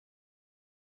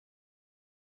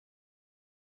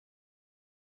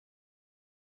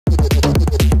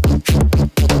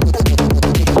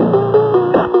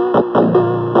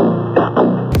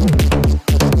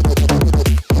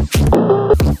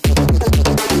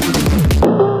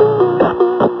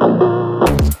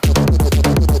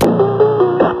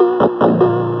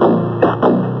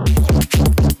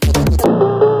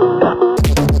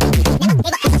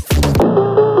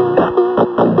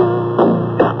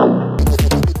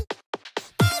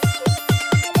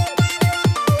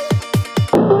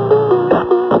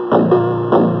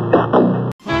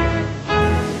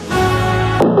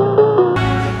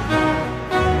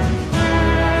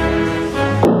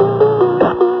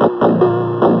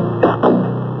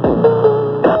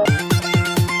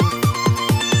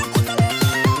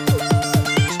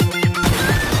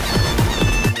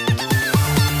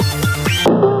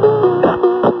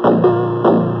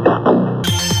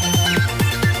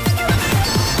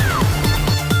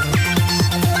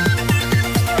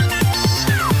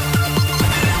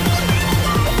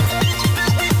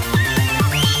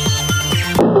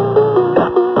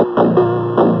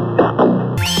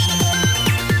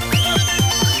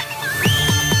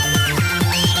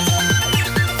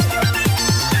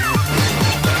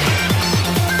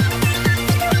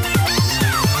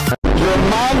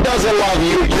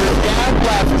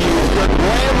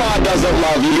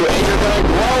of you, and you're going to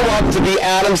grow up to be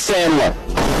Adam Sandler.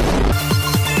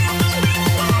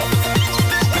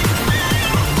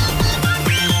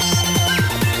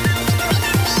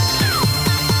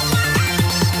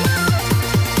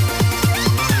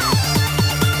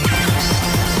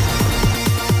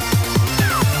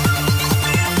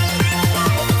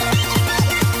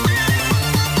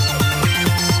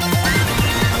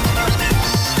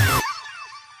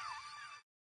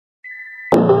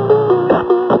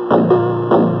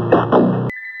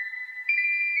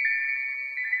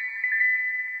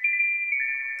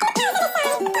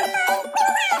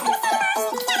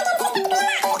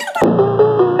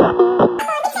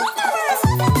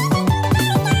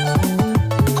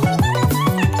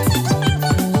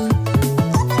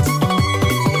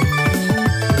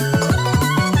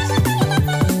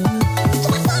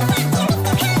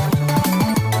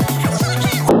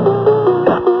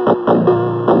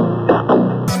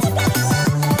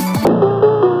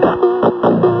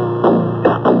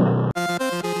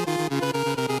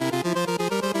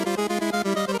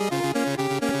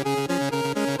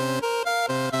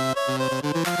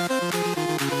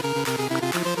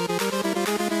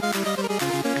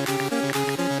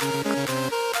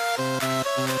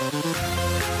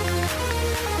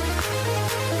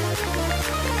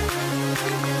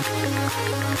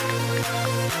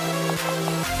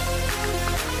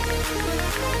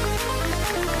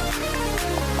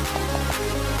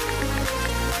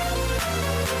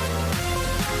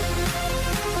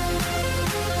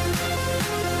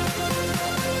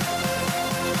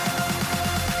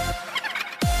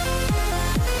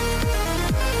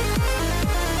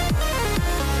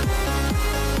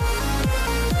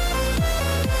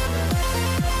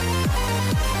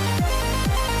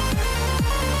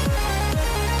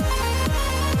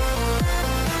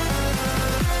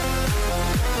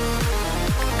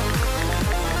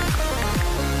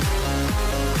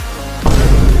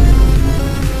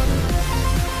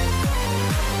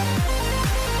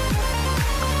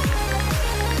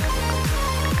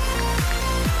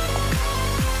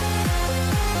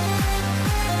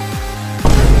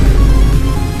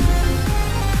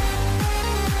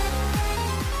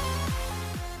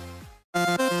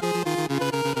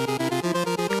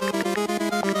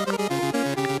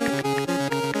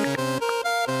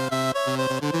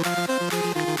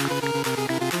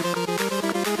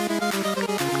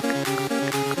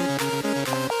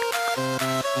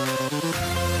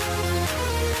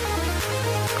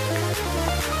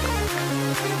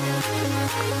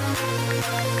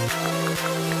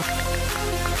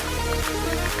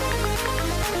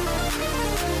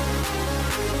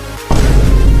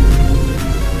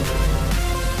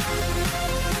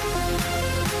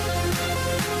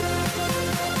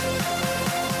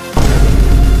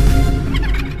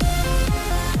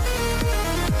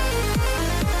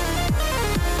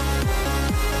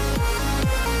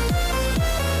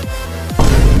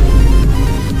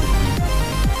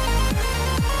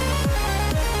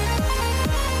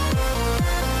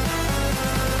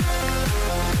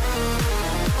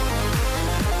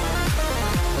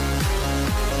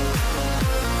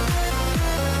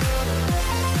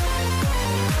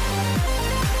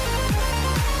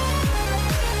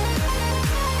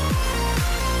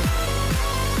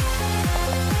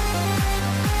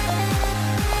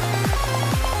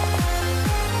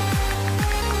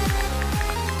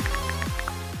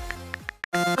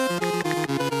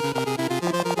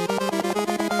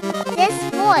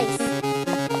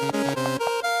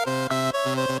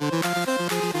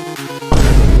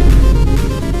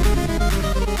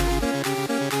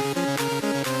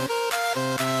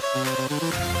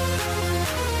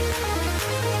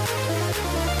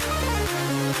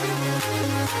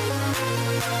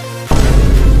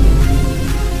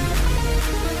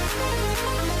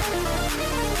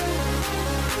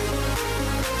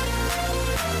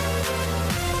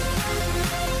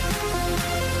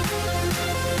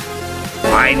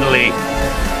 Finally,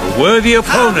 a worthy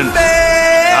opponent.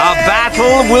 Our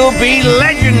battle will be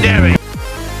legendary.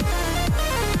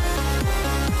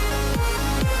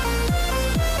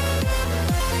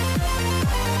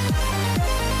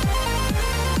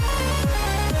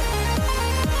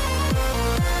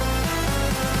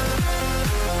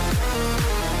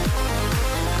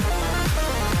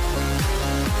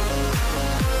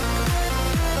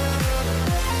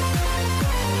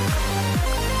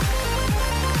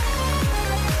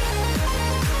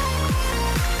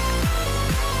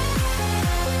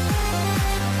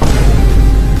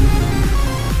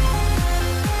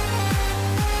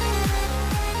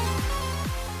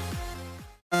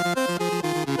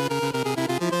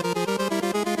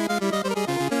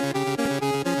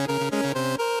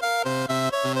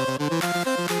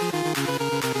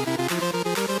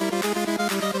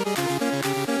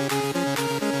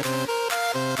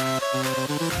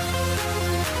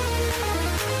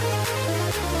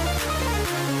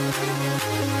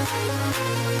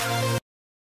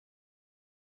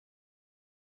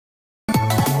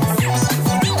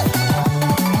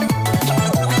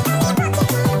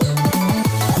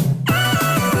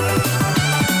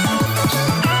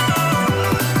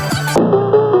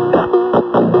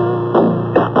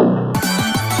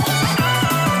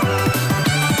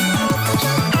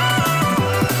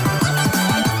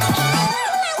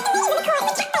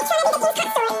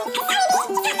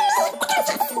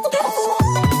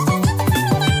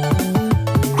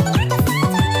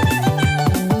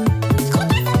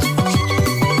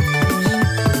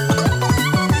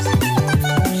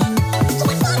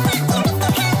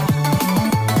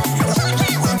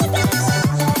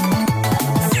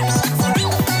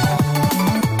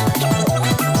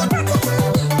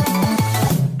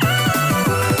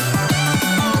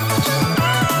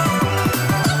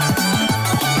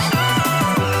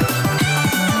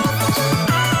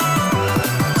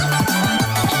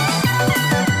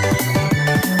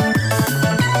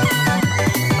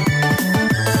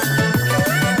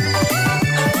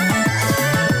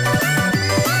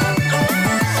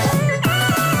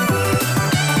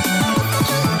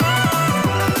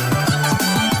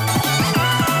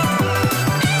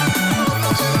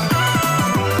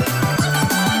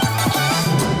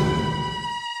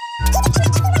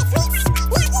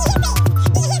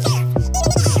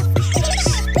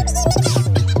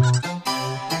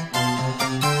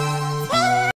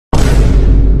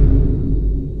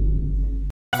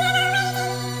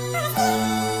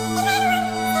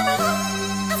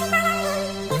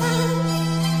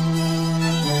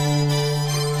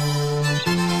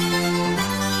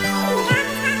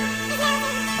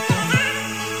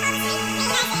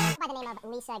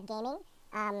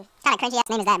 kind of cringy ass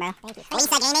name is that, bro? Thank you.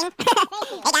 Lisa Gaming?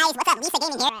 Hey guys, what's up? Lisa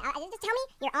Gaming here. Just tell me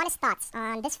your honest thoughts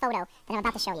on this photo that I'm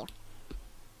about to show you.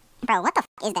 Bro, what the f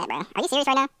is that, bro? Are you serious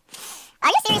right now? Are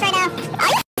you serious right now? Are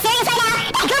you serious right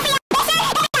now? That goofy ass picture?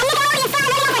 That Nickelodeon song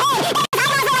running over here. That I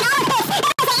was like all of this.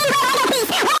 That was the inbred Lego piece.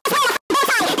 What is the f***ing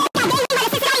time? That Gaming by the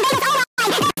Cincinnati Bengals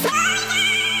O-line.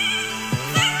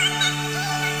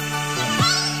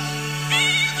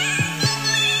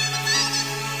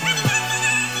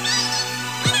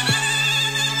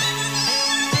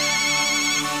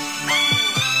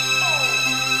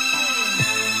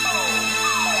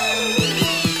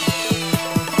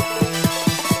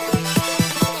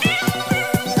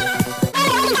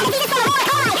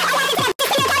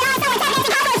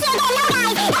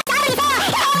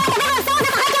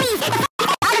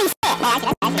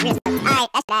 Alright,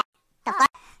 that's that. The fuck?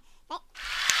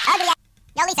 Ugly ass.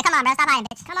 Yo, Lisa, come on, bro. Stop hiding,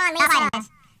 bitch. Come on, Lisa. Stop hiding, bitch.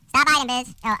 Stop hiding, bitch.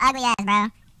 Yo, ugly ass, bro.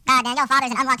 God damn, your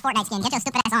father's an unlocked Fortnite skin. Get your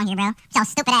stupid ass on here, bro. Your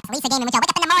stupid ass. Lisa Gaming with your wake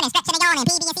up in the morning, stretching and yawning.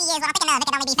 PB and C is what I'm thinking of. They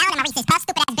can only be found in my Reese's Puffs.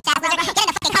 Stupid ass, bitch ass loser. Get in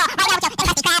the fucking car right now with your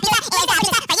empty crab. Pizza.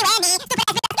 For you, Andy. Stupid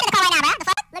ass, bitch. Get in the car right now, bro. The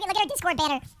fuck? Look at her Discord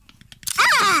banner.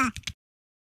 Ah!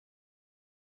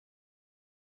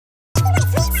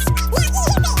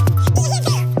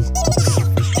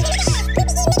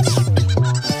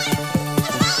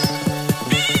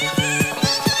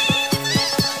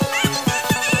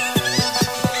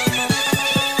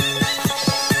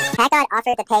 Packard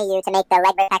offered to pay you to make the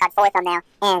leg break Packard 4 thumbnail,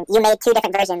 and you made 2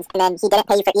 different versions, and then he didn't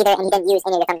pay you for either, and he didn't use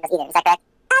any of your thumbnails either. Is that correct?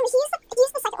 He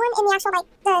used the second one in the actual, like,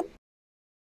 the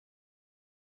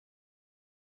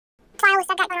file with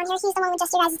stuff got going on here. He used the one with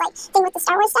just your guys' like thing with the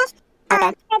Star Wars stuff.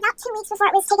 Okay. For about 2 weeks before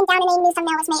it was taken down and a new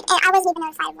thumbnail was made, and I wasn't even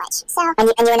notified of much. So. And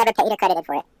you were never paid or credited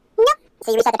for it? Nope.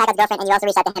 So you reached out to Packard's girlfriend, and you also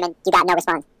reached out to him, and you got no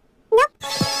response? Nope.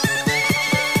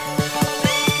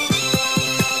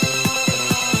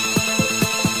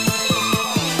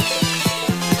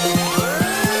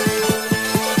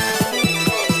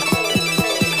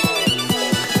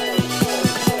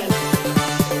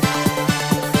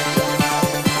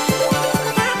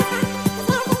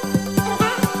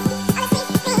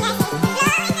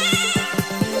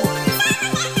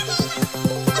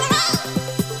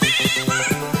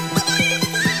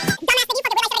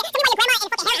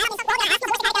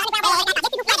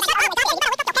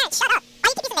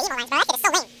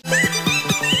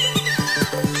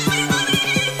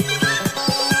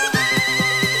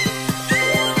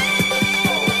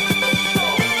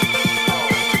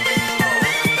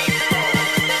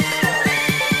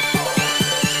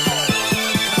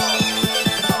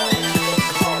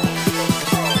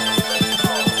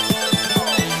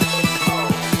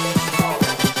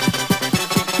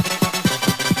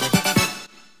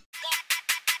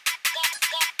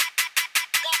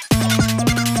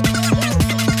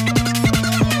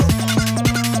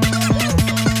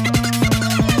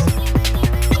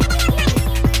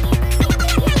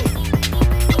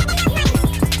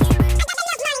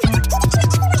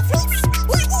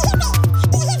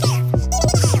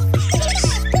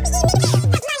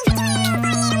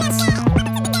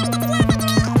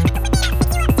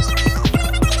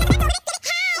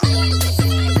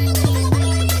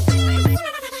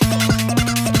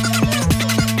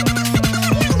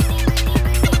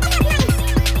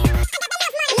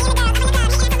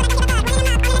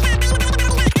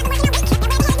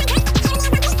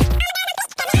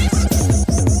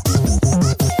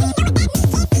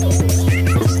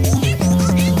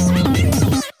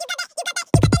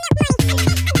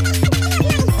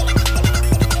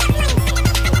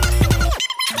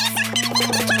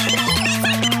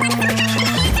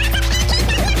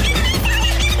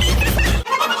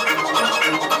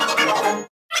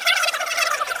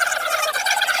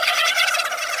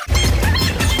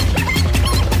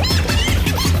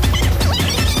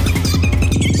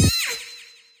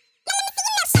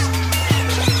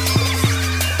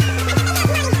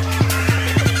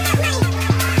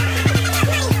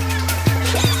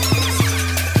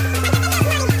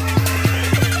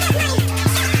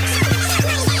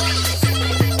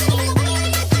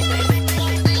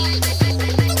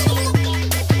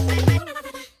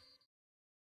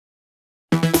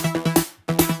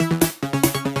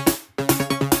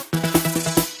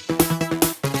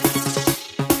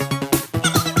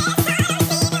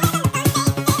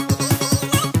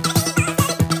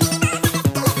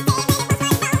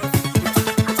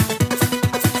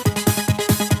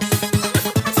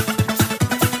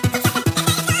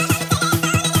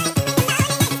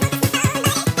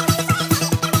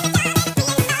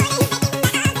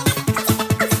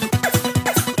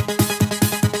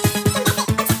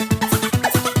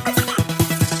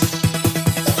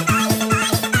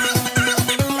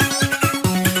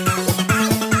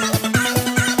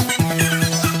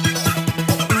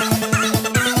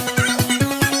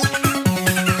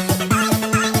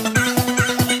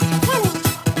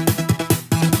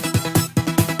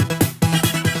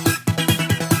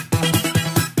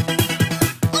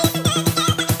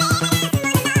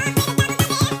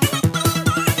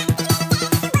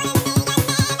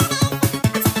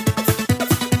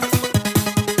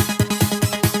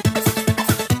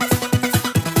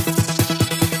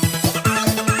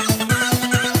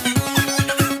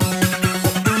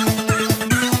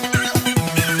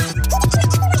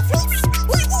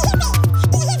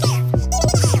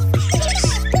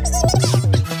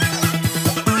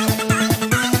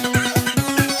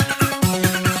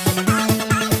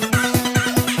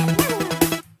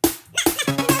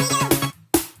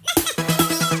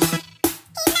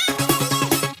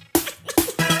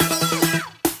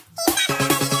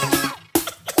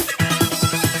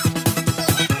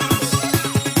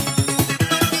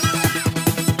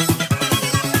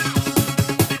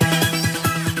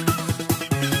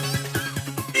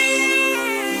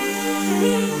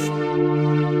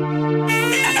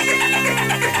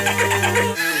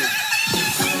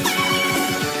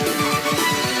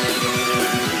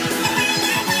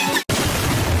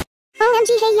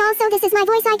 OMG, hey y'all, so this is my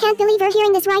voice. I can't believe we're hearing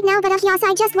this right now, but yes,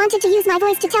 I just wanted to use my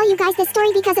voice to tell you guys this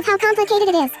story because of how complicated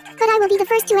it is. But I will be the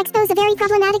first to expose a very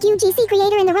problematic UGC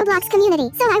creator in the Roblox community.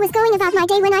 So I was going about my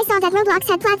day when I saw that Roblox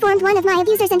had platformed one of my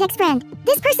abusers and ex-friend.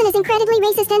 This person is incredibly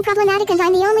racist and problematic, and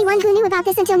I'm the only one who knew about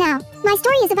this until now. My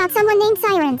story is about someone named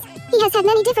Sirens. He has had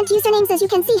many different usernames as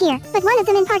you can see here, but one of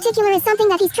them in particular is something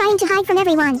that he's trying to hide from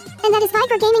everyone, and that is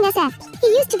Viper Gaming SF. He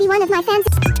used to be one of my fans.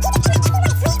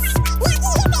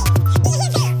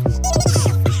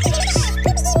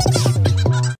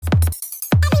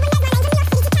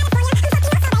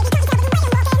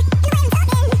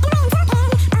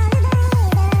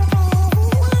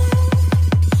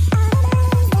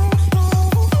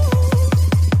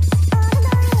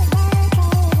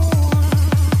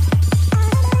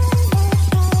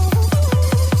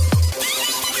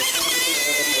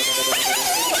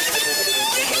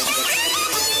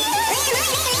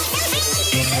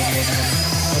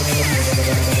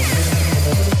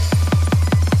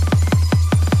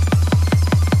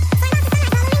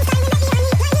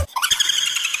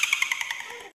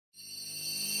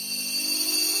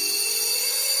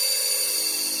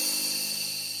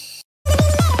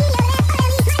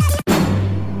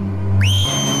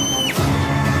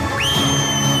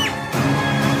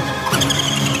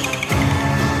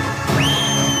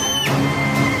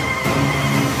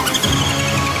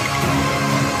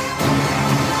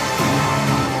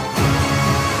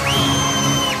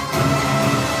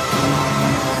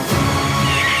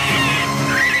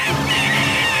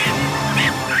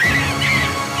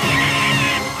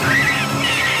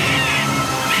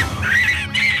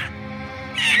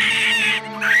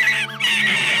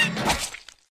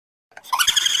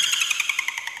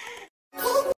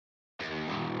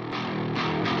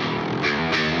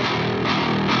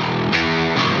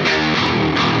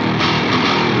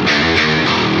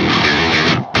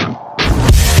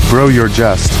 Bro, you're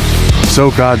just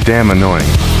so goddamn annoying.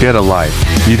 Get a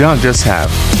life. You don't just have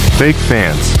fake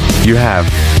fans, you have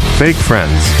fake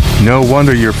friends. No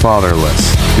wonder you're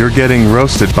fatherless. You're getting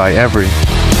roasted by every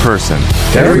person.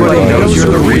 Everybody knows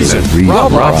you're the reason.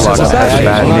 Roblox has a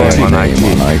bad name on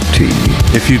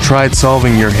IT. If you tried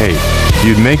solving your hate,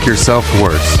 you'd make yourself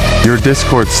worse. Your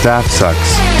Discord staff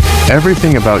sucks.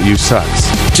 Everything about you sucks.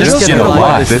 Just get a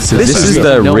life. This is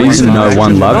the reason no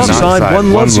one loves you. Outside,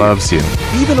 one loves you.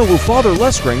 Even a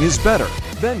fatherless ring is better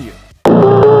than you.